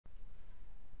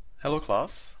Hello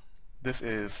class, this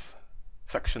is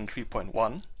section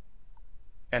 3.1,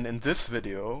 and in this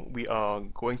video we are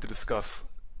going to discuss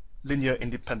linearly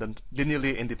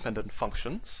independent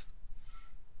functions.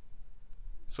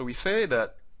 So we say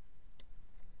that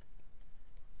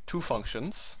two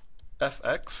functions,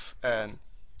 fx and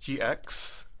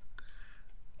gx,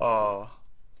 are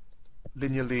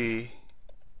linearly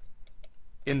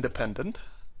independent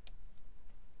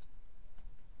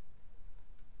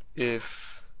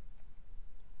if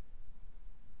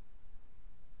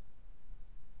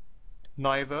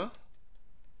neither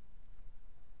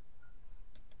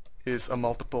is a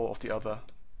multiple of the other.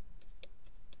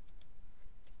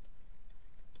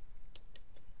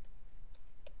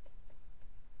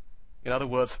 In other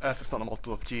words, f is not a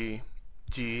multiple of g,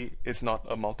 g is not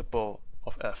a multiple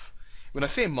of f. When I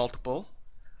say multiple,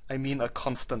 I mean a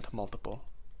constant multiple.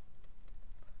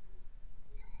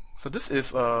 So this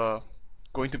is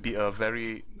going to be a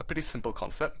pretty simple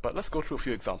concept, but let's go through a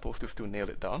few examples just to nail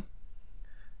it down.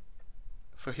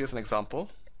 So here's an example.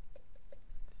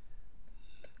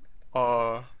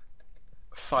 Are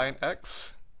sine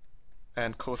x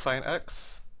and cosine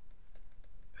x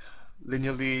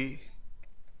linearly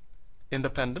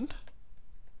independent?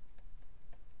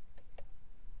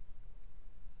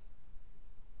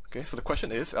 Okay, so the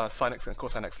question is, are sine x and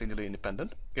cosine x linearly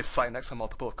independent? Is sine x a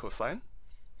multiple of cosine?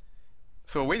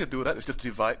 So a way to do that is just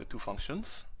divide the two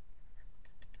functions.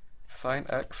 Sine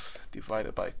x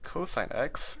divided by cosine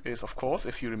x is, of course,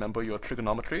 if you remember your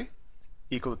trigonometry,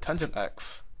 equal to tangent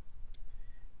x.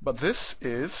 But this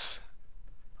is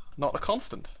not a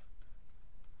constant.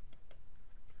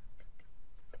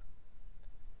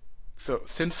 So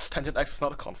since tangent x is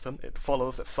not a constant, it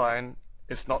follows that sine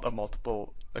is not a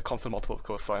constant multiple of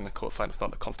cosine, and cosine is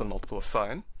not a constant multiple of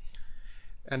sine.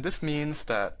 And this means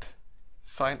that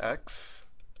sine x,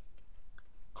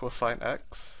 cosine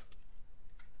x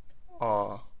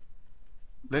are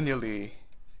linearly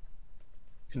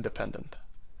independent.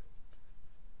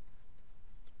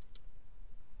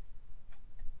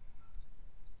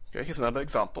 Okay, here's another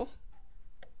example.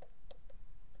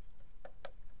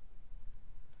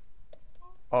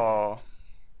 Are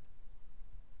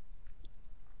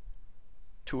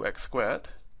 2x squared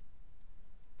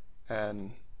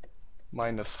and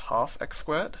minus half x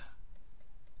squared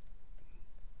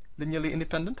linearly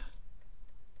independent?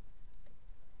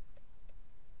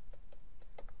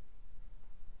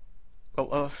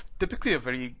 Well, typically a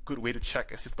very good way to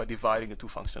check is just by dividing the two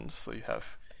functions. So you have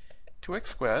 2x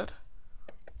squared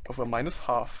over minus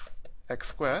half x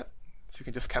squared. So you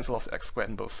can just cancel off the x squared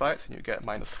on both sides and you get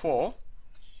minus 4.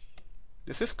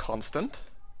 This is constant.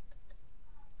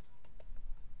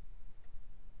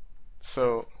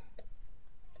 So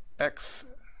 2x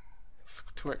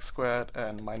squared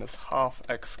and minus half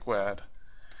x squared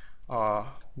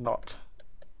are not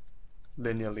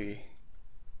linearly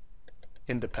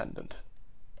independent.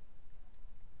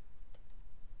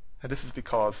 And this is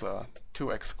because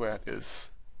 2x squared is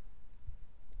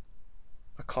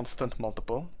a constant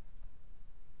multiple.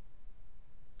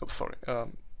 Oops, sorry.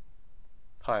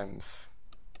 Times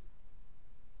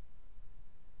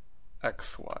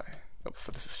xy. Oops,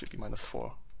 so this should be minus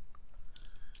 4.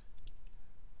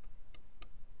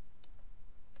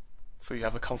 So you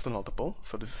have a constant multiple,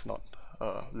 so this is not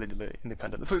linearly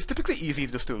independent. So it's typically easy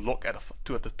just to look at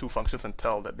the two functions and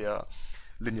tell that they are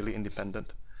linearly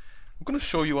independent. I'm going to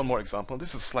show you one more example.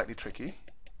 This is slightly tricky.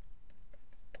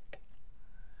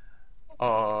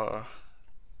 0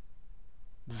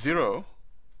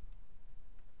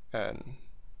 and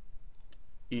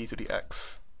e to the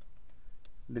x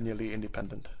linearly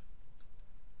independent.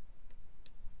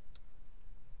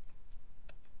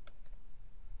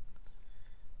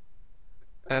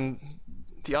 And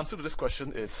the answer to this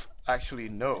question is actually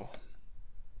no,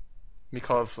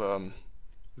 because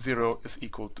 0 is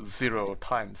equal to 0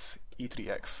 times e to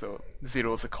the x, so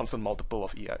 0 is a constant multiple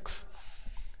of ex.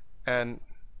 And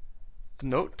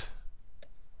note,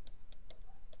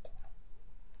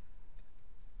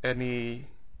 any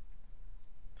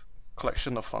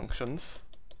collection of functions,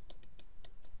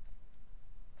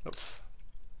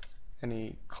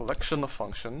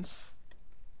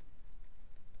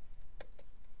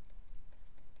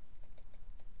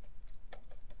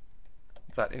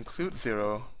 that include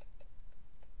 0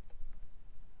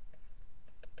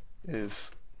 is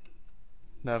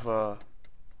never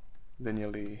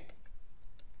linearly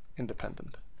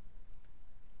independent.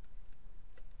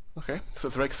 Okay, so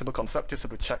it's a very simple concept, just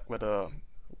to check whether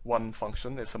one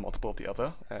function is a multiple of the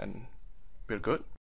other, and we're good.